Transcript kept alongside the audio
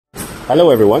Hello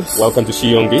everyone, welcome to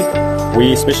Xingyongdi.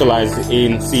 We specialize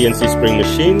in CNC spring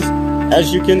machines.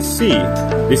 As you can see,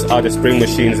 these are the spring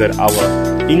machines that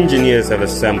our engineers have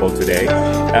assembled today.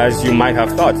 As you might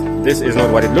have thought, this is not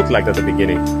what it looked like at the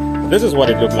beginning. This is what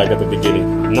it looked like at the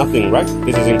beginning. Nothing, right?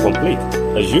 This is incomplete.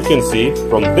 As you can see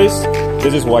from this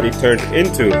is what it turned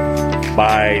into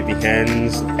by the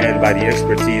hands and by the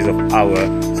expertise of our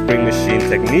spring machine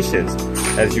technicians.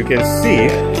 As you can see,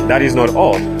 that is not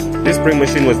all. This spring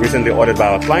machine was recently ordered by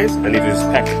our clients and it is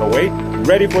packed away,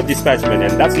 ready for dispatchment.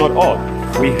 And that's not all.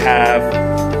 We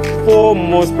have 4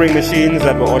 more spring machines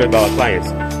that were ordered by our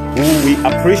clients, who we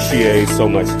appreciate so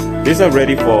much. These are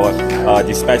ready for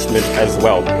dispatchment as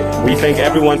well. We thank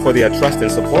everyone for their trust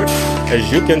and support.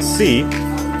 As you can see,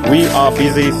 we are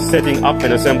busy setting up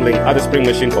and assembling other spring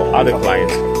machines for other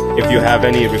clients. If you have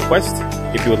any requests,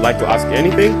 if you would like to ask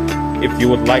anything, if you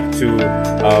would like to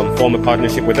form a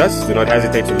partnership with us, do not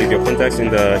hesitate to leave your contacts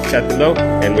in the chat below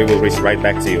and we will reach right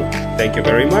back to you. Thank you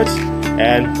very much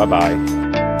and bye-bye.